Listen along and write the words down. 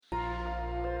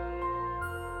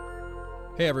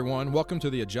Hey everyone, welcome to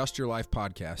the Adjust Your Life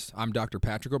podcast. I'm Dr.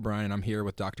 Patrick O'Brien and I'm here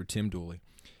with Dr. Tim Dooley.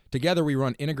 Together we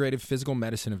run Integrative Physical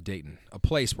Medicine of Dayton, a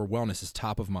place where wellness is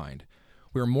top of mind.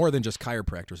 We are more than just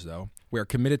chiropractors though. We are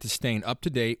committed to staying up to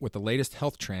date with the latest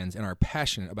health trends and are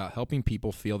passionate about helping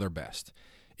people feel their best.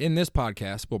 In this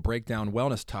podcast, we'll break down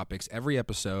wellness topics every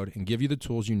episode and give you the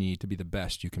tools you need to be the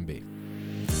best you can be.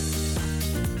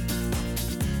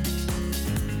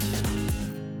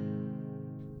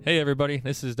 Hey everybody,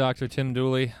 this is Dr. Tim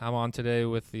Dooley. I'm on today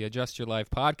with the Adjust Your Life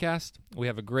podcast. We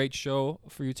have a great show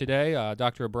for you today.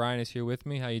 Dr. O'Brien is here with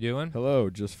me. How you doing?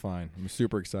 Hello, just fine. I'm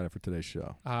super excited for today's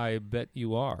show. I bet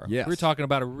you are. Yes. We're talking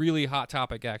about a really hot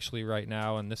topic actually right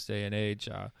now in this day and age.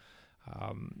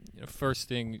 First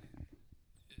thing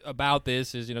about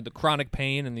this is, the chronic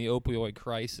pain and the opioid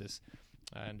crisis.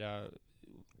 And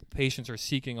patients are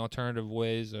seeking alternative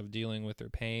ways of dealing with their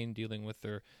pain, dealing with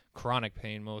their chronic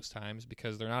pain most times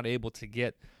because they're not able to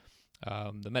get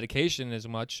the medication as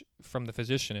much from the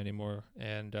physician anymore.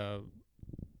 And,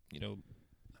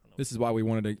 This is why we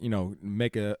wanted to,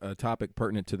 make a topic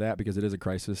pertinent to that because it is a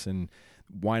crisis. And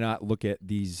why not look at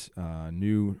these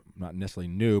new, not necessarily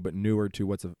new, but newer to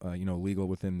what's, legal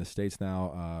within the states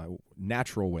now,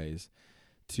 natural ways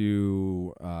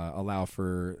to allow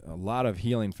for a lot of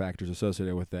healing factors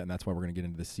associated with that. And that's why we're going to get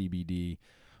into the CBD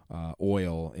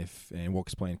oil, and we'll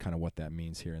explain kind of what that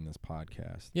means here in this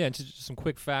podcast. Yeah, and just some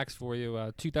quick facts for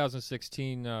you.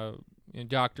 2016,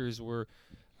 doctors were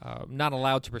not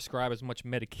allowed to prescribe as much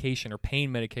medication or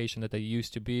pain medication that they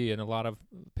used to be, and a lot of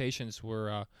patients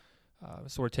were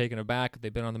sort of taken aback.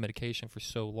 They've been on the medication for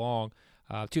so long.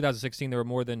 2016, there were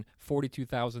more than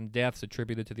 42,000 deaths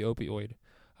attributed to the opioid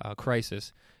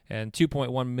crisis, and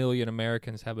 2.1 million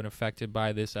Americans have been affected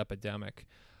by this epidemic.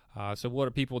 So what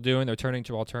are people doing? They're turning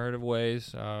to alternative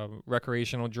ways,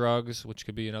 recreational drugs, which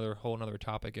could be another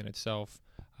topic in itself,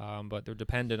 but they're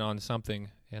dependent on something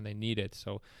and they need it.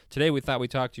 So today we thought we'd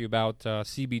talk to you about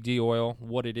CBD oil,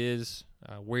 what it is,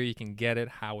 where you can get it,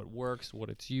 how it works, what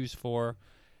it's used for,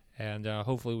 and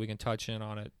hopefully we can touch in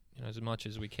on it as much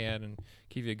as we can and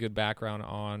give you a good background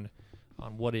on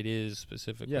what it is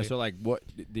specifically. Yeah, so like what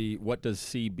does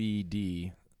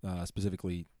CBD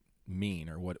specifically mean,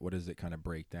 or what does it kind of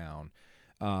break down?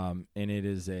 And it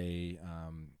is a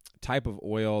type of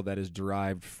oil that is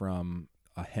derived from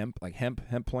a hemp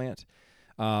plant,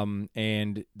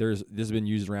 and this has been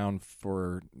used around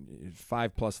for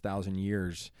 5,000+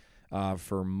 years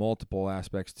for multiple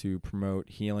aspects to promote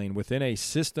healing within a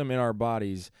system in our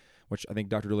bodies, which I think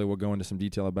Dr. Dooley will go into some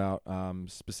detail about,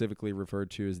 specifically referred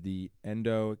to as the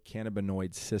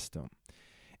endocannabinoid system.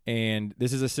 And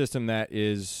this is a system that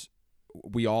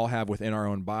we all have within our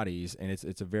own bodies, and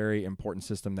it's a very important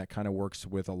system that kind of works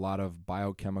with a lot of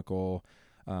biochemical,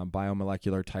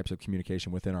 biomolecular types of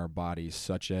communication within our bodies,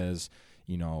 such as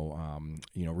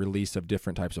release of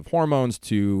different types of hormones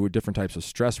to different types of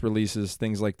stress releases,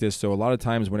 things like this. So a lot of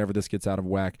times, whenever this gets out of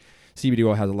whack, CBD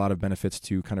oil has a lot of benefits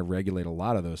to kind of regulate a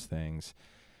lot of those things.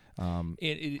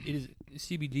 It is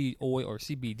CBD oil, or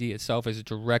CBD itself is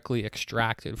directly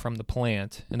extracted from the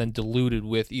plant and then diluted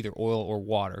with either oil or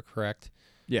water, correct?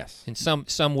 Yes. And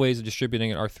some ways of distributing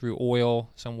it are through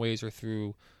oil, some ways are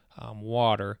through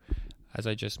water, as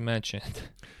I just mentioned.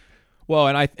 Well,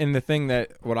 and the thing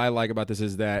what I like about this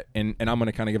is that, and I'm going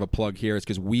to kind of give a plug here, is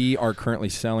because we are currently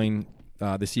selling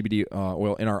the CBD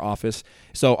oil in our office.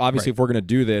 So obviously, If we're going to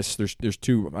do this, there's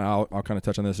two. I'll kind of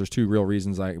touch on this. There's two real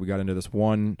reasons we got into this.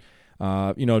 One,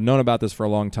 known about this for a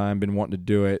long time, been wanting to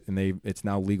do it, and it's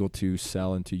now legal to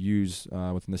sell and to use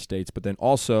within the states. But then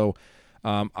also,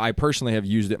 I personally have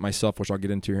used it myself, which I'll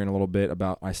get into here in a little bit.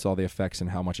 I saw the effects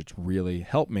and how much it's really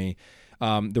helped me.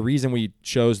 The reason we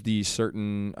chose the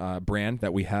certain brand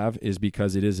that we have is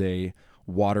because it is a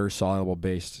water-soluble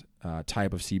based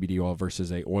type of CBD oil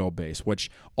versus a oil base, which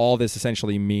all this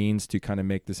essentially means, to kind of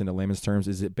make this into layman's terms,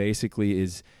 is it basically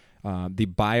is the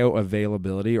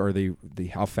bioavailability, or the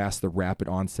how fast the rapid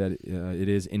onset it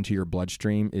is into your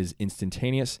bloodstream is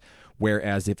instantaneous.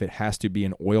 Whereas if it has to be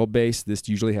an oil base, this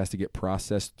usually has to get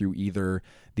processed through either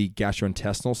the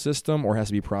gastrointestinal system or has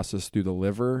to be processed through the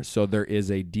liver. So there is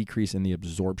a decrease in the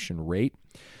absorption rate.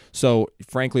 So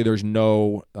frankly, there's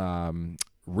no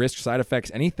risk, side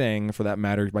effects, anything for that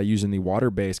matter by using the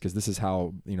water base, because this is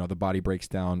how the body breaks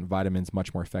down vitamins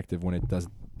much more effective when it does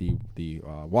the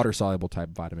water soluble type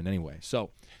vitamin anyway. So,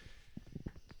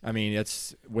 I mean,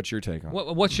 what's your take on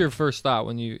it? What's your first thought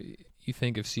when you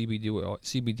think of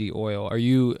CBD oil? Are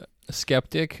you a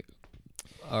skeptic?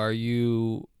 Are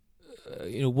you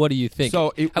what do you think?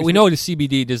 So we know the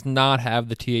CBD does not have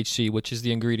the THC, which is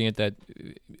the ingredient that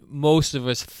most of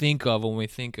us think of when we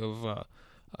think of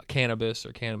cannabis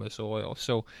or cannabis oil.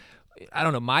 So I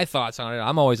don't know, my thoughts on it.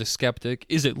 I'm always a skeptic.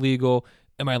 Is it legal?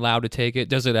 Am I allowed to take it?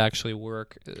 Does it actually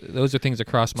work? Those are things that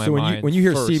cross my mind. So when you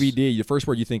hear first. CBD, the first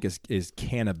word you think is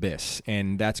cannabis,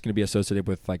 and that's going to be associated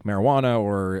with like marijuana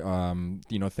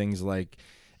or things like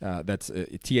that's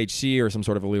THC or some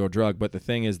sort of illegal drug. But the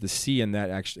thing is, the C in that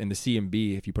actually, and the C and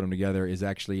B, if you put them together, is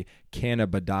actually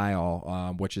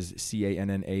cannabidiol, which is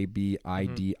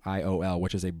CANNABIDIOL,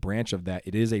 which is a branch of that.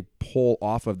 It is a pull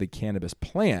off of the cannabis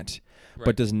plant,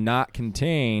 but does not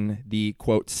contain the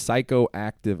quote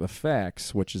psychoactive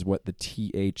effects, which is what the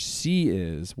THC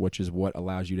is, which is what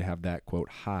allows you to have that quote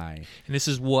high. And this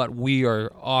is what we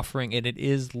are offering, and it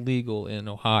is legal in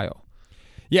Ohio.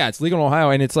 Yeah, it's legal in Ohio,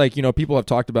 and it's like, people have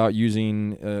talked about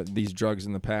using these drugs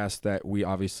in the past that we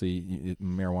obviously,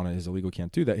 marijuana is illegal,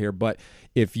 can't do that here, but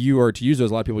if you are to use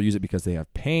those, a lot of people use it because they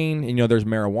have pain. And, there's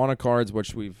marijuana cards,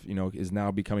 which is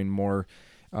now becoming more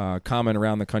common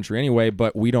around the country anyway,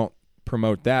 but we don't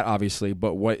promote that, obviously,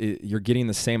 but you're getting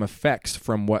the same effects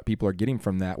from what people are getting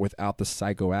from that without the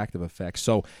psychoactive effects.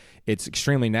 So it's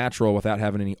extremely natural without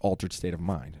having any altered state of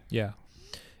mind. Yeah.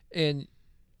 And,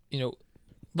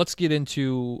 let's get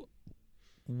into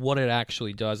what it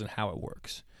actually does and how it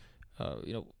works.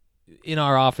 In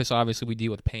our office, obviously, we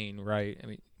deal with pain, right? I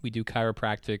mean, we do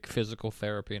chiropractic, physical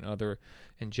therapy, and other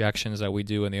injections that we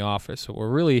do in the office. So we're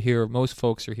really here, most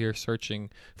folks are here searching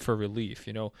for relief.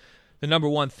 The number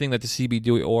one thing that the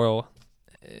CBD oil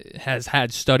has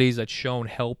had studies that shown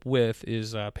help with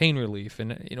is pain relief.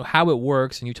 And, how it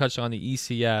works, and you touched on the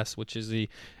ECS, which is the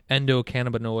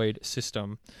endocannabinoid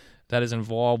system, that is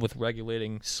involved with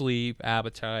regulating sleep,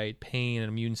 appetite, pain, and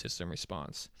immune system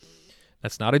response.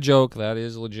 That's not a joke. That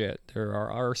is legit. There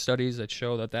are studies that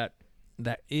show that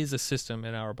is a system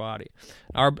in our body.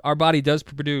 Our body does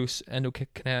produce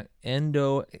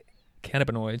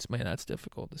endocannabinoids, man, that's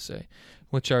difficult to say,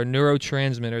 which are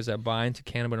neurotransmitters that bind to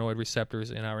cannabinoid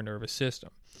receptors in our nervous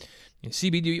system.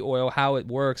 CBD oil, how it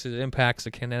works is it impacts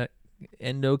the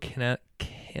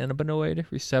endocannabinoid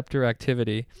receptor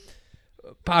activity,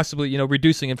 possibly,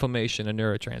 reducing inflammation and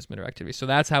neurotransmitter activity. So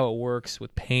that's how it works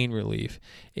with pain relief.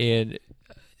 And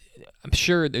I'm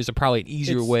sure there's probably an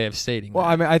easier way of stating well,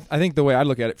 that. I mean, I think the way I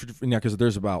look at it, because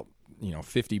there's about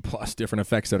 50 plus different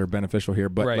effects that are beneficial here.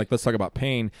 But right. Let's talk about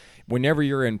pain. Whenever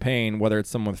you're in pain, whether it's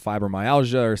someone with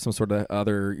fibromyalgia or some sort of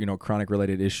other, chronic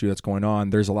related issue that's going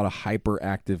on, there's a lot of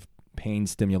hyperactive pain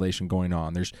stimulation going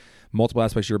on. There's multiple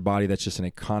aspects of your body that's just in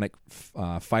a chronic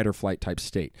fight or flight type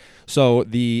state. So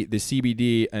the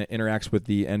CBD interacts with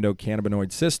the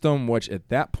endocannabinoid system, which at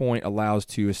that point allows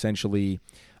to essentially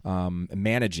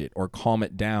manage it or calm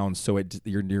it down, so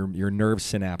your nerve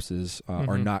synapses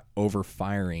are not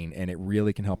overfiring, and it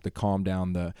really can help to calm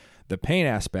down the pain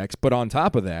aspects. But on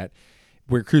top of that,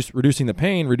 we're reducing the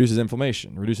pain, reduces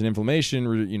inflammation. Reducing inflammation,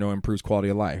 improves quality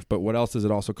of life. But what else does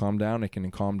it also calm down? It can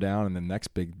calm down, and the next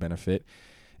big benefit,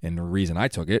 and the reason I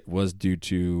took it, was due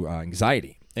to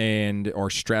anxiety or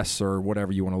stress or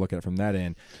whatever you want to look at it from that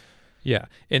end. Yeah,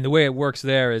 and the way it works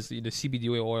there is the CBD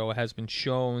oil has been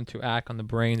shown to act on the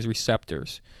brain's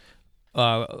receptors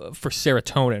for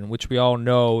serotonin, which we all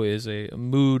know is a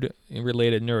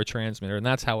mood-related neurotransmitter, and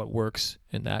that's how it works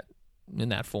in that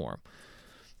form.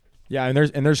 Yeah,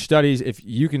 and there's studies. If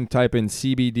you can type in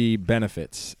CBD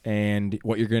benefits, and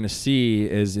what you're going to see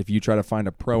is, if you try to find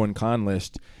a pro and con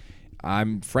list,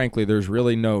 frankly, there's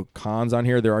really no cons on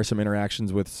here. There are some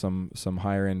interactions with some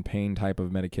higher end pain type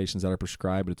of medications that are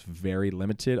prescribed, but it's very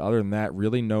limited. Other than that,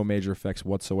 really no major effects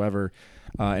whatsoever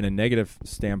in a negative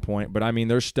standpoint. But I mean,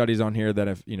 there's studies on here that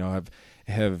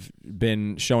have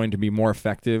been showing to be more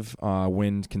effective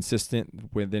when consistent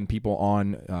within people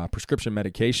on prescription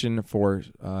medication for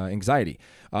anxiety,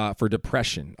 for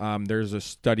depression. There's a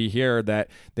study here that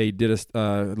they did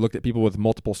looked at people with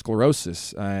multiple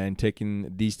sclerosis and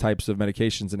taking these types of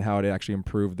medications and how it actually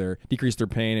decreased their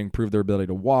pain, improved their ability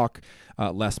to walk,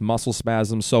 less muscle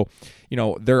spasms. So,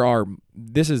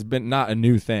 this has been not a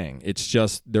new thing. It's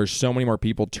just there's so many more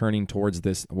people turning towards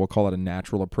this, we'll call it a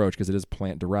natural approach because it is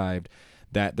plant derived,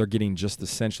 that they're getting just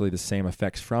essentially the same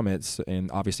effects from it, and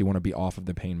obviously want to be off of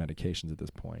the pain medications at this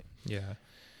point. Yeah.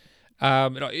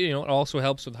 It also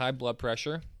helps with high blood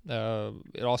pressure.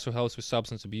 It also helps with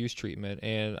substance abuse treatment,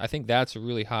 and I think that's a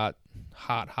really hot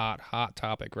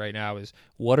topic right now. Is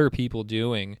what are people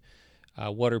doing?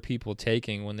 What are people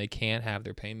taking when they can't have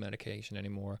their pain medication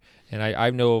anymore? And I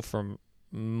know from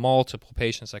multiple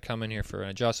patients that come in here for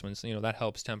adjustments, that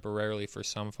helps temporarily for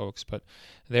some folks, but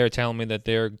they're telling me that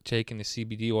they're taking the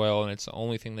CBD oil and it's the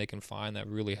only thing they can find that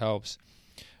really helps.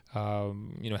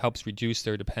 Helps reduce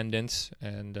their dependence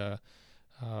and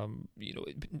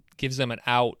it gives them an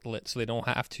outlet so they don't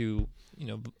have to,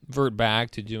 vert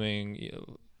back to doing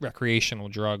recreational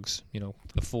drugs,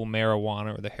 the full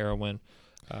marijuana or the heroin,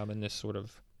 and this sort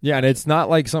of. Yeah, and it's not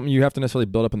like something you have to necessarily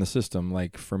build up in the system.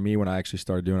 Like for me, when I actually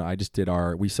started doing it, I just did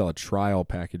we sell a trial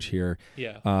package here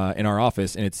in our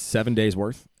office, and it's 7 days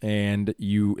worth, and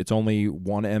it's only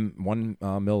 1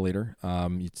 milliliter.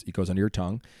 It goes under your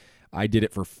tongue. I did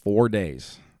it for 4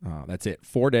 days. That's it,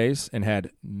 4 days, and had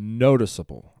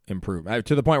noticeable improvement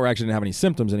to the point where I actually didn't have any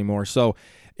symptoms anymore. So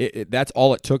that's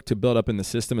all it took to build up in the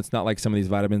system. It's not like some of these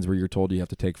vitamins where you're told you have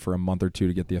to take for a month or two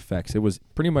to get the effects. It was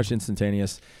pretty much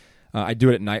instantaneous. I do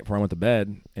it at night before I went to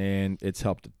bed, and it's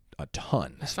helped a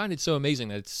ton. I find it so amazing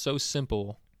that it's so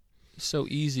simple, so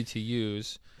easy to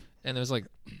use, and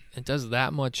it does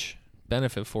that much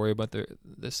benefit for you, but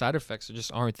the side effects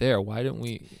just aren't there. Why didn't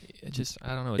we?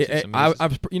 I don't know. It's just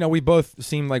amazing. We both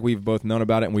seem like we've both known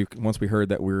about it, and once we heard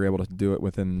that we were able to do it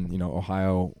within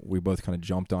Ohio, we both kind of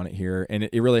jumped on it here, and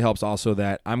it really helps also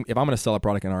that if I'm going to sell a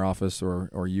product in our office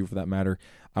or you for that matter,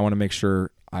 I want to make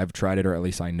sure I've tried it, or at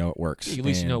least I know it works. At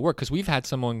least you know it works, because we've had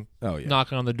someone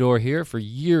knocking on the door here for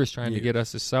years trying to get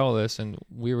us to sell this, and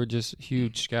we were just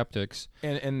huge skeptics.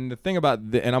 And the thing about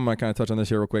and I'm going to kind of touch on this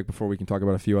here real quick before we can talk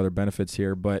about a few other benefits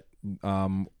here, but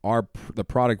the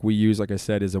product we use, like I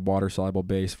said, is a water-soluble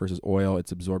base versus oil.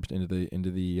 It's absorbed into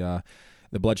the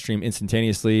bloodstream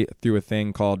instantaneously through a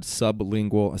thing called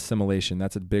sublingual assimilation.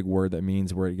 That's a big word that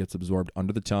means where it gets absorbed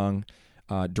under the tongue,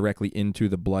 directly into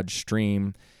the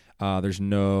bloodstream. There's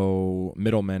no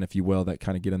middlemen, if you will, that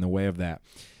kind of get in the way of that.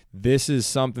 This is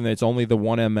something that's only the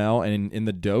 1 ml, and in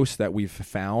the dose that we've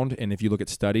found, and if you look at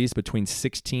studies, between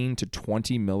 16 to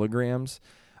 20 milligrams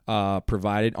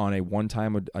provided on a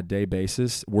one-time-a-day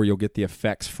basis, where you'll get the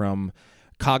effects from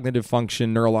cognitive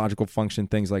function, neurological function,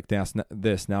 things like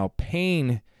this. Now,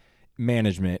 pain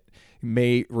management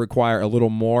may require a little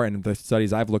more, and the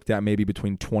studies I've looked at maybe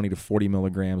between 20 to 40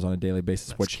 milligrams on a daily basis.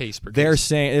 That's which case per they're case.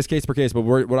 saying it's case per case, but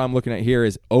what I'm looking at here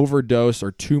is overdose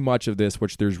or too much of this,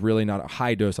 which there's really not a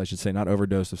high dose, I should say, not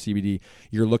overdose of CBD.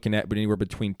 You're looking at anywhere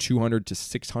between 200 to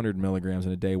 600 milligrams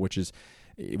in a day, which is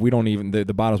we don't even the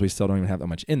bottles we sell don't even have that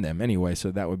much in them anyway,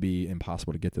 so that would be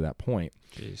impossible to get to that point.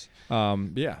 Jeez.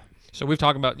 Yeah. So we've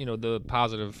talked about the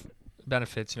positive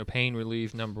benefits, pain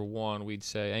relief, number one, we'd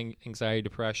say anxiety,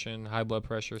 depression, high blood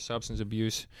pressure, substance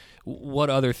abuse. What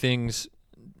other things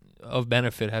of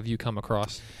benefit have you come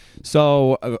across?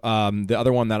 So the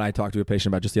other one that I talked to a patient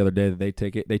about just the other day, that they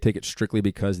take it strictly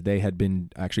because they had been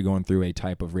actually going through a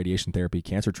type of radiation therapy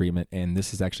cancer treatment, and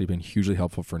this has actually been hugely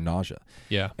helpful for nausea.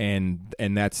 Yeah. And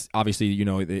that's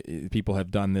obviously, people have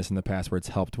done this in the past where it's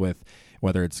helped with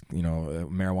whether it's,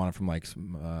 marijuana from like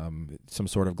some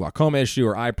sort of glaucoma issue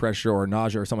or eye pressure or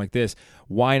nausea or something like this.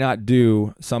 Why not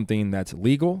do something that's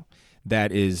legal,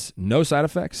 that is no side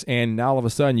effects, and now all of a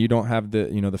sudden you don't have the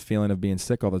the feeling of being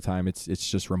sick all the time. It's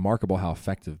just remarkable how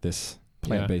effective this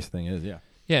plant-based thing is. Yeah,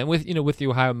 and with with the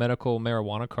Ohio medical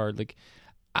marijuana card, like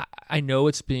I know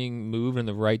it's being moved in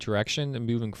the right direction and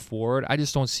moving forward. I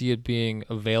just don't see it being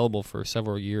available for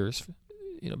several years,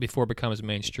 before it becomes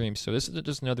mainstream. So this is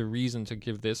just another reason to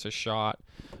give this a shot.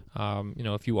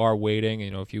 If you are waiting,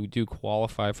 if you do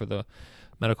qualify for the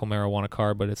medical marijuana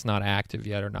card, but it's not active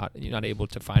yet, or you're not able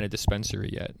to find a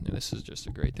dispensary yet, this is just a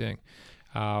great thing.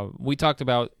 We talked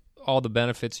about all the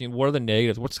benefits. What are the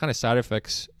negatives? What kind of side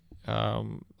effects?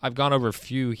 I've gone over a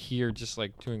few here, just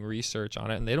like doing research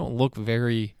on it, and they don't look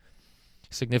very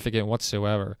significant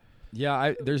whatsoever.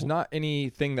 Yeah, there's not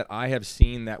anything that I have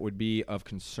seen that would be of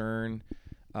concern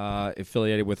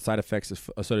affiliated with side effects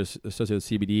associated with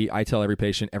CBD. I tell every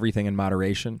patient everything in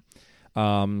moderation.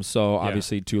 So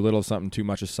obviously too little of something, too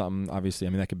much of something. Obviously,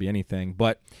 that could be anything,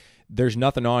 but there's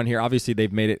nothing on here. Obviously,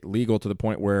 they've made it legal to the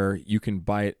point where you can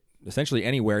buy it essentially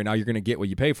anywhere. Now you're going to get what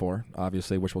you pay for,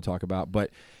 obviously, which we'll talk about.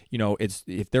 But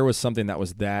if there was something that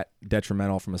was that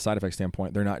detrimental from a side effect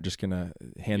standpoint, they're not just going to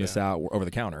hand this out over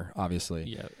the counter, obviously.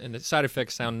 Yeah, and the side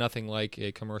effects sound nothing like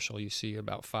a commercial you see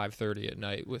about 5:30 at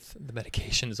night with the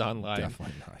medications online.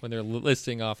 Definitely not. When they're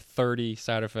listing off 30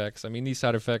 side effects. These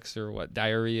side effects are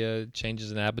diarrhea,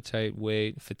 changes in appetite,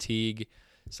 weight, fatigue,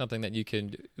 something that you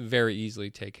can very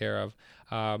easily take care of.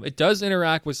 It does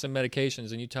interact with some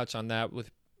medications, and you touch on that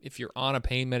with if you're on a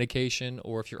pain medication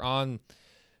or if you're on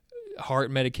heart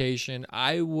medication.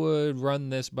 I would run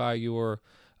this by your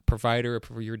provider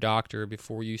or your doctor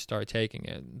before you start taking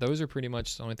it. Those are pretty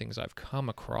much the only things I've come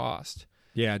across.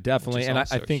 Yeah, definitely. And I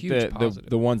think that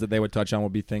the ones that they would touch on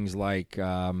would be things like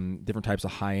different types of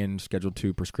high-end Schedule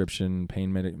II prescription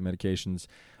pain medications.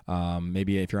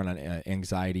 Maybe if you're on an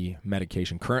anxiety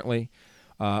medication currently,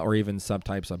 or even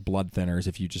subtypes of blood thinners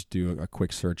if you just do a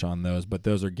quick search on those. But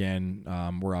those are, again,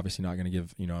 we're obviously not going to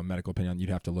give a medical opinion. You'd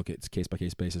have to look at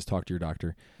case-by-case basis, talk to your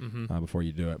doctor before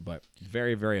you do it. But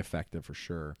very, very effective for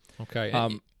sure. Okay. I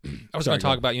was going to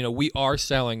talk about, we are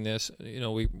selling this,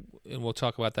 and we'll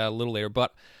talk about that a little later.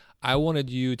 But I wanted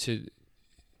you to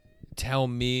tell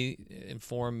me,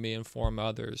 inform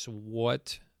others,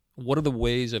 what are the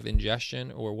ways of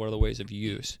ingestion or what are the ways of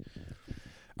use?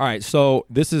 All right, so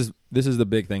this is the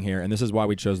big thing here, and this is why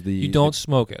we chose the. You don't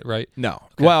smoke it, right? No.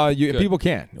 Okay. Well, people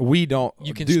can. We don't.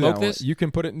 You can do smoke that this. You can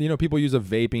put it. People use a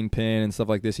vaping pen and stuff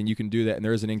like this, and you can do that, and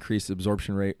there is an increased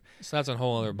absorption rate. So that's a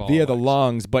whole other ball via the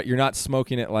lungs, but you're not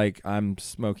smoking it like I'm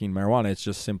smoking marijuana. It's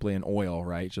just simply an oil,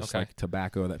 right? Just like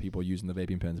tobacco that people use in the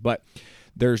vaping pens. But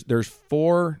there's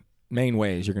 4 main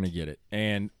ways you're going to get it,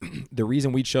 and the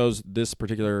reason we chose this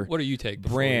particular what do you take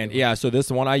brand, so this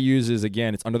one I use is,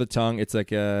 again, it's under the tongue. It's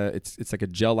like a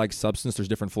gel like substance. There's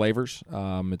different flavors.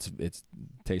 It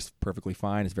tastes perfectly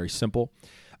fine. It's very simple.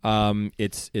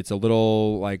 It's a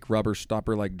little like rubber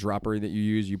stopper, like dropper that you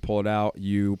use. You pull it out,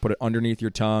 you put it underneath your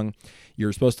tongue.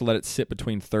 You're supposed to let it sit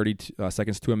between 30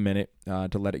 seconds to a minute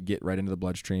to let it get right into the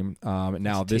bloodstream.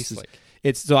 Now this is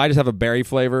like? So I just have a berry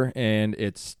flavor, and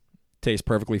tastes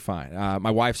perfectly fine. My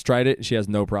wife's tried it. She has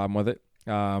no problem with it.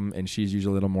 And she's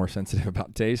usually a little more sensitive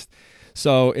about taste.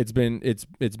 So it's been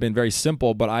very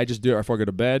simple, but I just do it before I go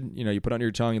to bed. You put it under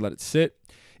your tongue, you let it sit.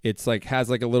 It's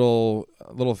has like a little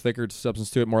thicker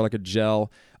substance to it, more like a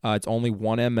gel. It's only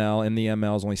 1 ml. In the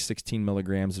ml is only 16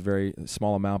 milligrams, a very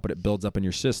small amount, but it builds up in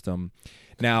your system.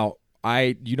 Now,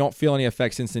 you don't feel any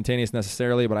effects instantaneous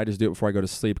necessarily, but I just do it before I go to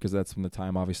sleep because that's when the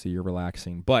time, obviously, you're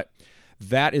relaxing. But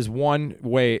that is one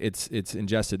way it's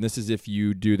ingested. And this is if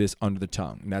you do this under the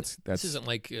tongue. And that's this isn't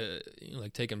like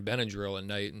like taking Benadryl at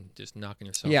night and just knocking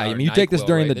yourself out. Yeah, I mean, you take this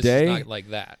during the day. This is not like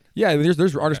that. Yeah,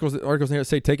 there's articles that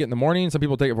say take it in the morning. Some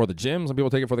people take it before the gym. Some people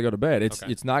take it before they go to bed.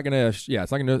 It's not gonna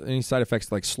any side effects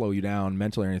to like slow you down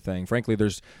mentally or anything. Frankly,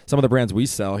 there's some of the brands we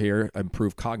sell here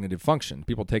improve cognitive function.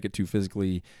 People take it to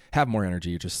physically have more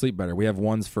energy, to sleep better. We have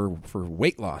ones for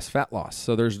weight loss, fat loss.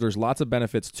 So there's lots of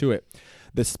benefits to it.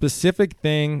 The specific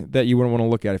thing that you would want to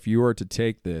look at if you were to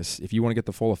take this, if you want to get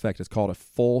the full effect, it's called a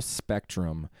full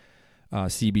spectrum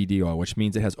CBD oil, which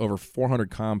means it has over 400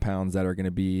 compounds that are going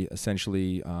to be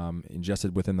essentially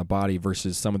ingested within the body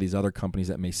versus some of these other companies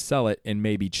that may sell it and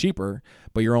may be cheaper,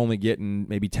 but you're only getting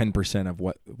maybe 10% of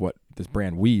what this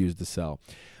brand we use to sell.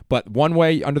 But one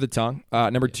way, under the tongue.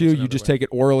 Number 2, you just take it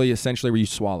orally, essentially, where you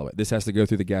swallow it. This has to go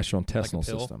through the gastrointestinal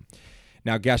system.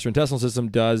 Now, gastrointestinal system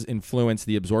does influence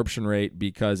the absorption rate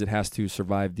because it has to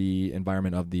survive the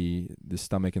environment of the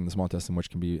stomach and the small intestine,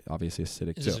 which can be obviously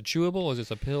acidic. Is this a chewable or is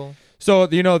this a pill? So,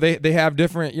 they have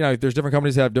different, there's different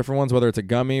companies that have different ones, whether it's a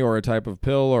gummy or a type of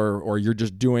pill or you're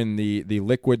just doing the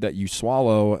liquid that you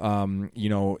swallow.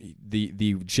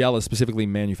 The gel is specifically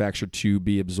manufactured to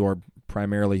be absorbed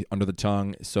primarily under the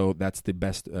tongue. So that's the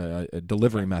best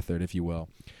delivery method, if you will.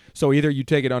 So either you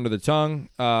take it under the tongue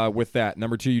with that.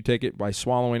 Number 2, you take it by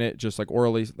swallowing it, just like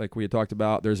orally, like we had talked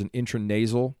about. There's an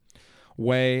intranasal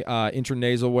way.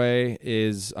 Intranasal way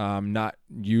is not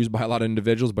used by a lot of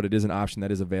individuals, but it is an option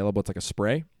that is available. It's like a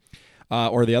spray.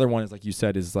 Or the other one is, like you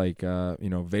said, is like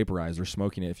vaporized or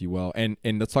smoking it, if you will. And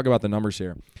let's talk about the numbers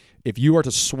here. If you are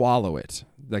to swallow it,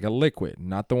 like a liquid,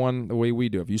 not the way we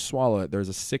do, if you swallow it, there's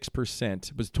a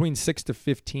 6%, between 6 to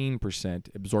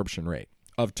 15% absorption rate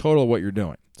of total what you're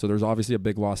doing. So there's obviously a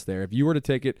big loss there. If you were to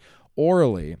take it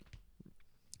orally,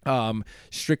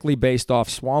 strictly based off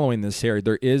swallowing this here,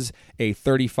 there is a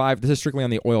 35, this is strictly on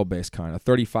the oil-based kind, a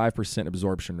 35%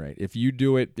 absorption rate. If you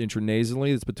do it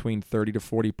intranasally, it's between 30 to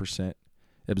 40%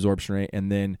 absorption rate,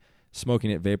 and then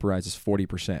smoking it vaporizes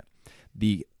 40%.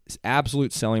 The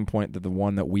absolute selling point, that the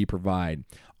one that we provide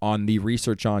on the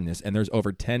research on this, and there's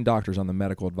over 10 doctors on the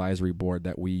medical advisory board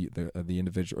that the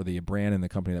individual or the brand and the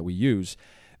company that we use,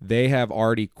 they have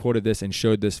already quoted this and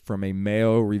showed this from a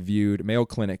Mayo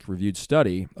Clinic reviewed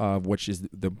study, which is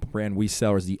the brand we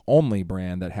sell is the only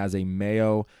brand that has a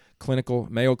Mayo Clinic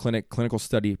clinical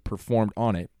study performed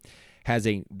on it.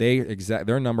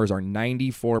 Their numbers are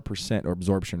 94%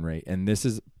 absorption rate, and this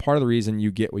is part of the reason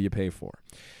you get what you pay for.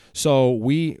 So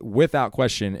we, without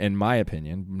question, in my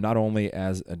opinion, not only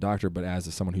as a doctor but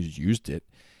as someone who's used it,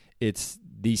 it's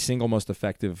the single most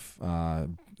effective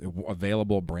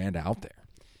available brand out there.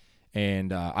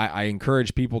 And I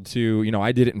encourage people to,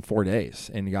 I did it in 4 days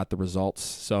and got the results.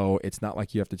 So it's not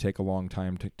like you have to take a long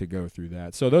time to go through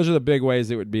that. So those are the big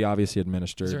ways it would be obviously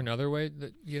administered. Is there another way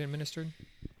that you get administered?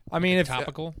 I mean, if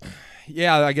topical.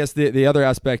 Yeah, I guess the other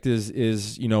aspect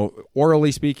is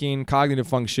orally speaking, cognitive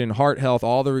function, heart health,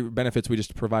 all the benefits we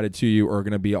just provided to you are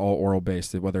going to be all oral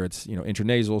based, whether it's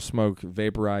intranasal, smoke,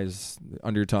 vaporize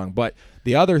under your tongue. But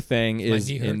the other thing is,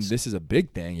 and this is a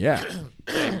big thing, your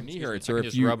knee hurts, or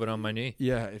if you rub it on my knee.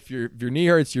 Yeah, if your knee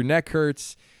hurts, your neck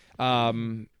hurts,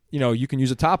 you can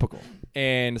use a topical,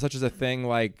 and such as a thing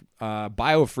like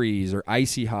BioFreeze or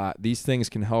Icy Hot. These things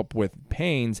can help with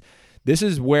pains. This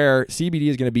is where CBD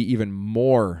is going to be even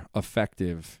more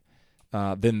effective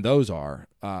than those are,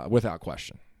 without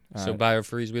question. So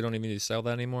BioFreeze, we don't even need to sell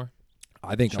that anymore?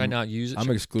 I think Should I not use it?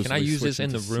 I'm exclusively Can I use this in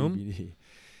the room?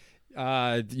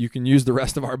 CBD. You can use the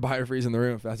rest of our BioFreeze in the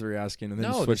room if that's what you're asking, and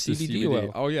then switch the to CBD CBD.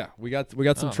 oil. Oh yeah, we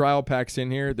got some trial packs in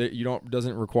here that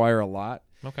doesn't require a lot.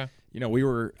 Okay. We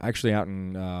were actually out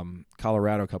in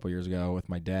Colorado a couple years ago with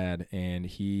my dad, and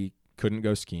he couldn't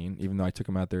go skiing, even though I took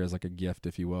him out there as like a gift,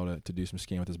 if you will, to do some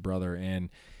skiing with his brother,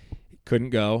 and couldn't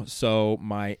go. So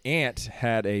my aunt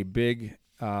had a big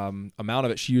amount of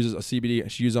it. She uses a CBD.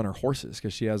 She used on her horses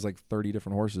because she has like 30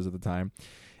 different horses at the time.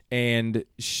 And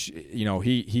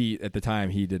he at the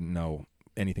time he didn't know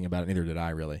anything about it. Neither did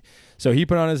I really. So he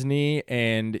put it on his knee,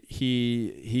 and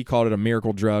he called it a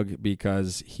miracle drug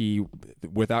because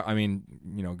God's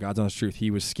honest truth,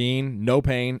 he was skiing, no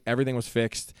pain, everything was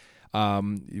fixed.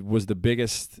 Was the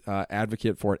biggest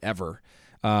advocate for it ever,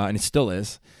 and it still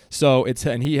is. So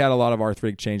and he had a lot of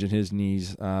arthritic change in his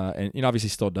knees, and obviously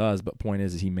still does. But point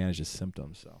is he managed his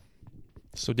symptoms.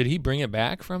 So did he bring it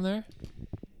back from there?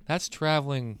 That's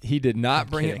traveling. He did not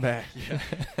bring it back.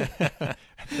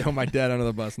 Throw my dad under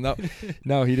the bus.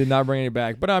 No, he did not bring it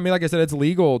back. But I mean, like I said, it's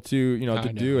legal to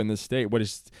do in this state.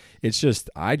 It's just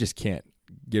I just can't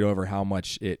get over how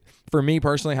much for me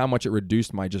personally, how much it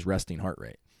reduced my just resting heart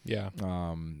rate. Yeah.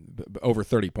 Over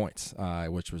 30 points,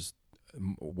 which was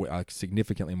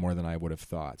significantly more than I would have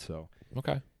thought. So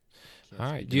okay.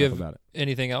 All right. Do you have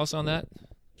anything else on that?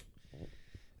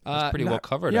 That's pretty well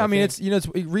covered. Yeah, I mean,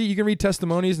 you can read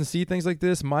testimonies and see things like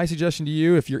this. My suggestion to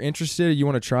you, if you're interested, you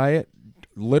want to try it,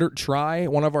 try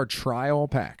one of our trial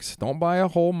packs. Don't buy a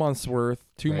whole month's worth,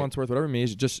 2 months worth, whatever it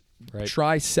means. Just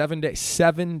try 7 days.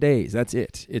 7 days. That's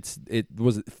it. It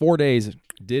was 4 days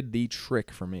did the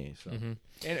trick for me. So. Mm-hmm.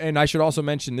 And I should also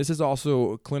mention, this is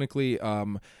also clinically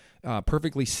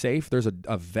perfectly safe. There's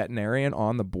a veterinarian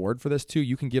on the board for this too.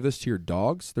 You can give this to your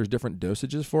dogs. There's different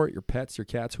dosages for it, your pets, your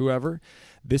cats, whoever.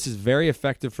 This is very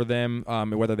effective for them,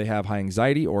 whether they have high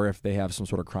anxiety or if they have some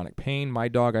sort of chronic pain. My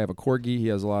dog, I have a Corgi. He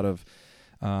has a lot of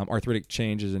arthritic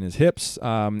changes in his hips.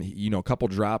 A couple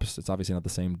drops. It's obviously not the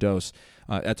same dose.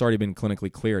 That's already been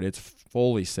clinically cleared. It's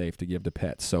fully safe to give to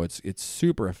pets. So it's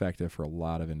super effective for a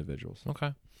lot of individuals.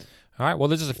 Okay. All right. Well,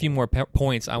 there's just a few more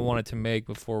points I wanted to make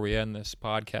before we end this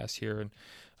podcast here.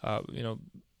 And,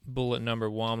 bullet number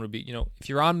one would be, if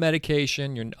you're on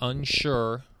medication, you're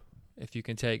unsure if you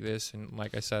can take this. And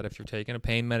like I said, if you're taking a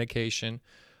pain medication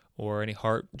or any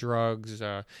heart drugs,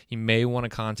 you may want to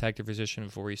contact your physician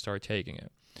before you start taking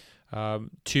it.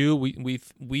 Two,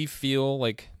 we feel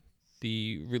like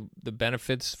the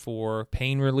benefits for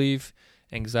pain relief,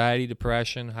 anxiety,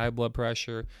 depression, high blood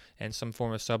pressure, and some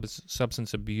form of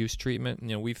substance abuse treatment.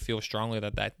 We feel strongly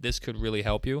that this could really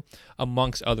help you,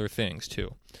 amongst other things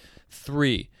too.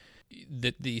 Three,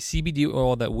 the CBD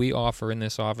oil that we offer in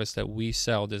this office that we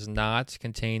sell does not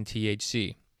contain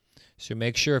THC. So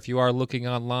make sure if you are looking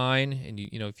online and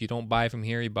if you don't buy from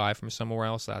here, you buy from somewhere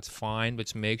else, that's fine. But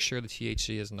just make sure the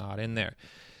THC is not in there.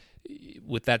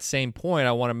 With that same point,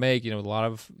 I want to make, a lot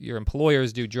of your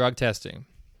employers do drug testing.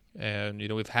 And,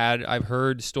 I've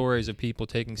heard stories of people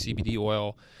taking CBD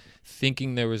oil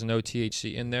thinking there was no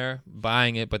THC in there,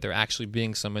 buying it, but there actually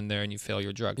being some in there, and you fail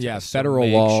your drug test. Yeah,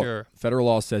 So federal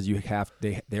law says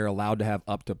they're allowed to have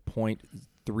up to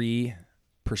 0.3%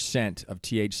 of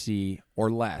THC or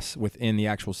less within the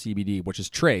actual CBD, which is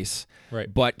trace,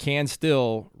 right? But can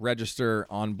still register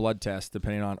on blood tests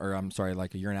depending on,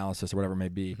 like a urinalysis or whatever it may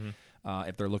be. Mm-hmm.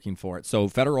 If they're looking for it. So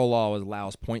federal law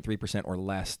allows 0.3% or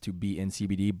less to be in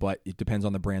CBD, but it depends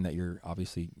on the brand that you're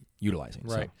obviously utilizing.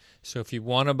 Right. So if you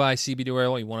want to buy CBD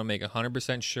oil, you want to make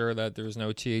 100% sure that there's no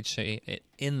THC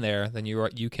in there, then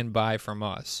you can buy from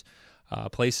us.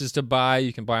 Places to buy,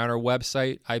 you can buy on our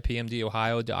website,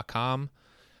 ipmdohio.com,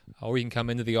 or you can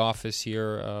come into the office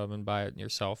here and buy it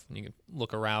yourself, and you can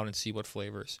look around and see what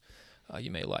flavors you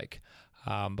may like.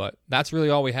 But that's really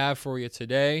all we have for you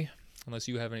today. Unless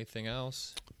you have anything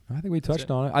else. I think we touched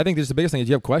on it. I think this is the biggest thing is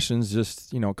you have questions,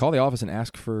 just call the office and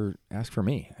ask for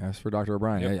me. Ask for Dr.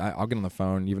 O'Brien. Yep. I'll get on the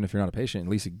phone, even if you're not a patient, at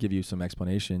least give you some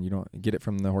explanation. You don't get it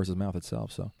from the horse's mouth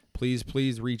itself. So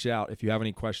please reach out if you have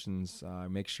any questions.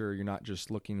 Make sure you're not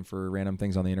just looking for random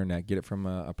things on the internet. Get it from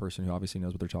a person who obviously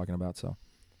knows what they're talking about. So,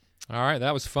 all right,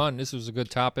 that was fun. This was a good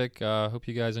topic. Hope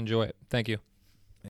you guys enjoy it. Thank you.